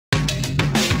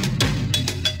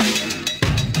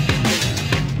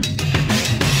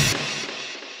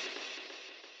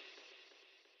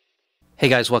Hey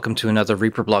guys, welcome to another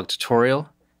Reaper blog tutorial.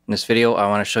 In this video, I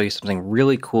want to show you something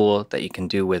really cool that you can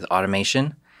do with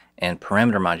automation and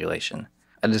parameter modulation.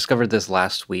 I discovered this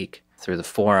last week through the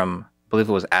forum. I believe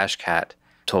it was Ashcat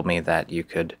told me that you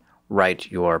could write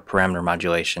your parameter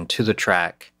modulation to the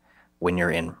track when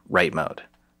you're in write mode.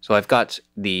 So I've got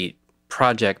the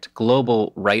project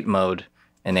global write mode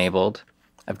enabled.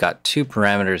 I've got two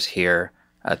parameters here,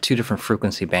 two different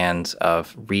frequency bands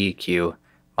of REAQ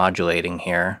modulating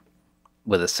here,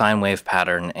 with a sine wave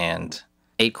pattern and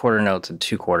 8 quarter notes and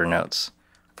 2 quarter notes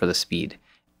for the speed.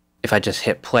 If I just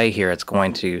hit play here, it's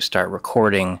going to start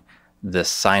recording the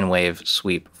sine wave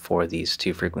sweep for these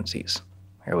two frequencies.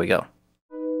 Here we go.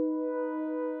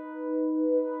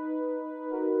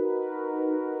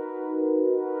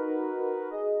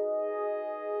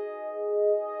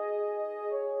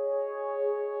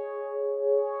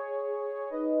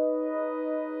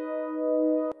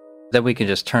 Then we can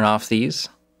just turn off these.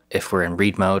 If we're in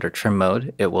read mode or trim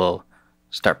mode, it will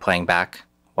start playing back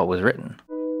what was written.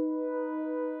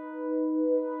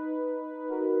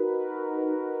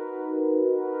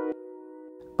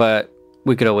 But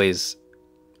we could always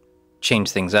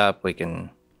change things up. We can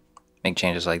make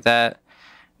changes like that.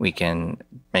 We can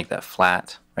make that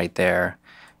flat right there.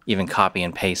 Even copy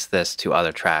and paste this to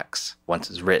other tracks once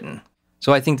it's written.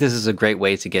 So I think this is a great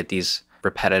way to get these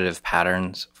repetitive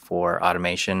patterns for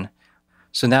automation.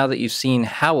 So now that you've seen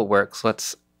how it works,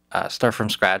 let's start from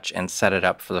scratch and set it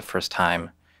up for the first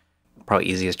time. Probably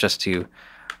easiest just to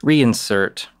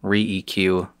reinsert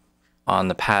REAQ on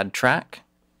the pad track,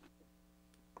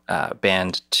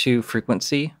 band 2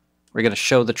 frequency. We're going to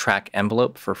show the track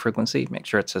envelope for frequency. Make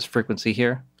sure it says frequency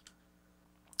here.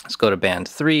 Let's go to band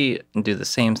 3 and do the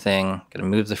same thing. Going to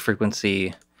move the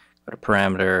frequency, go to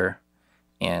parameter,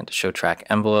 and show track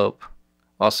envelope.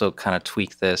 Also kind of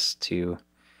tweak this to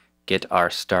get our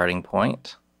starting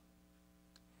point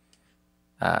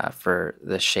for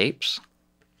the shapes.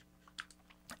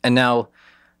 And now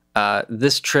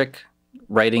this trick,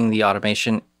 writing the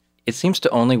automation, it seems to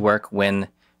only work when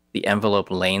the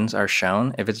envelope lanes are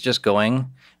shown. If it's just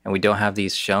going and we don't have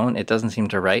these shown, it doesn't seem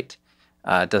to write.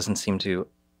 It doesn't seem to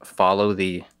follow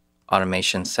the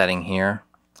automation setting here.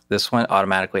 This one,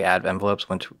 automatically add envelopes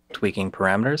when tweaking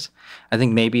parameters. I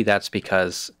think maybe that's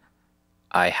because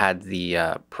I had the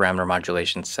parameter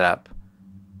modulation set up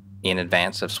in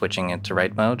advance of switching it to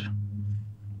write mode.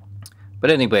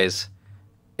 But anyways,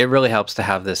 it really helps to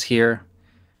have this here.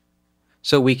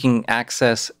 So we can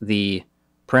access the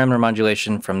parameter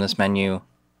modulation from this menu.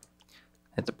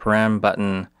 Hit the param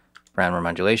button, parameter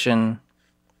modulation.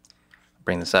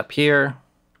 Bring this up here.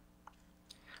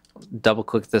 Double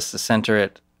click this to center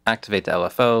it, activate the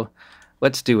LFO.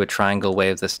 Let's do a triangle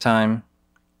wave this time.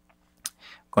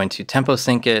 Going to tempo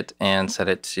sync it and set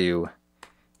it to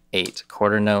 8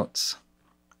 quarter notes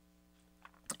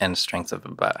and a strength of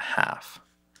about half.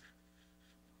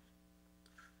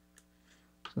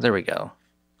 So there we go.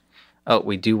 Oh,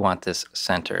 we do want this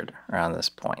centered around this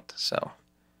point. So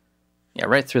yeah,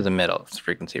 right through the middle of the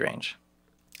frequency range.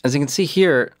 As you can see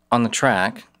here on the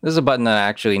track, this is a button that I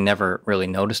actually never really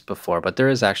noticed before, but there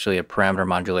is actually a parameter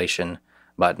modulation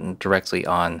button directly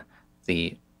on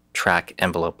the track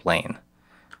envelope lane.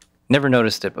 Never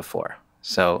noticed it before,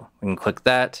 so we can click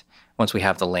that once we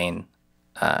have the lane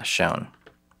shown.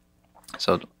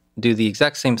 So do the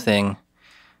exact same thing.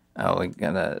 We're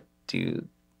gonna do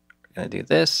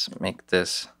this. Make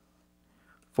this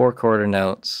 4 quarter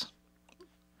notes,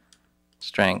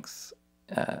 strength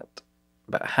at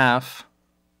about half.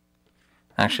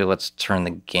 Actually, let's turn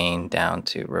the gain down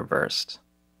to reversed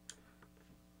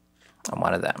on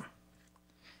one of them.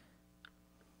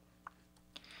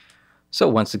 So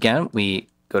once again, we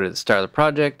go to the start of the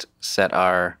project, set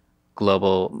our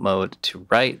global mode to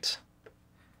write,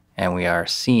 and we are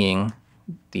seeing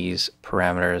these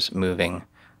parameters moving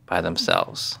by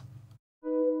themselves.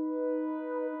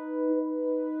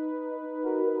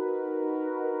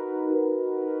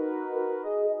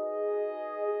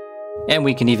 And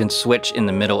we can even switch in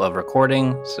the middle of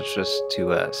recording, such as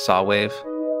to a saw wave.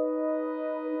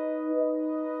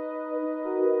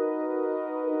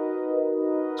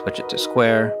 Switch it to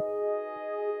square.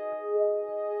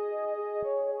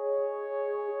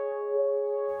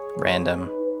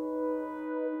 Random.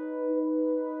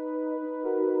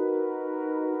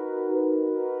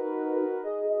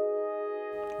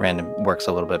 Random works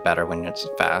a little bit better when it's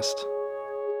fast.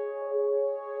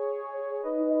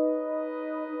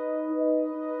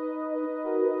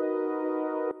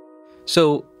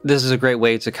 So this is a great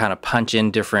way to kind of punch in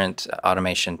different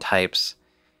automation types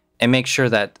and make sure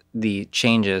that the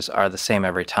changes are the same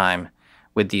every time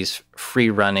with these free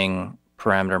running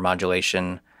parameter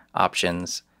modulation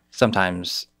options.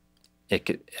 Sometimes it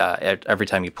could, every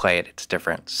time you play it, it's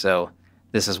different. So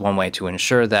this is one way to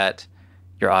ensure that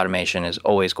your automation is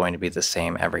always going to be the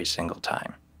same every single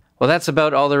time. Well, that's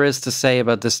about all there is to say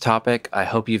about this topic. I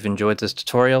hope you've enjoyed this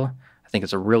tutorial. I think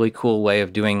it's a really cool way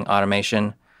of doing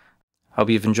automation. Hope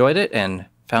you've enjoyed it and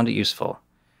found it useful.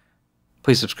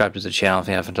 Please subscribe to the channel if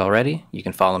you haven't already. You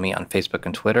can follow me on Facebook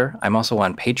and Twitter. I'm also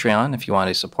on Patreon if you want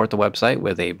to support the website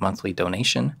with a monthly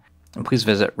donation. And please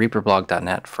visit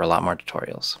reaperblog.net for a lot more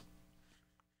tutorials.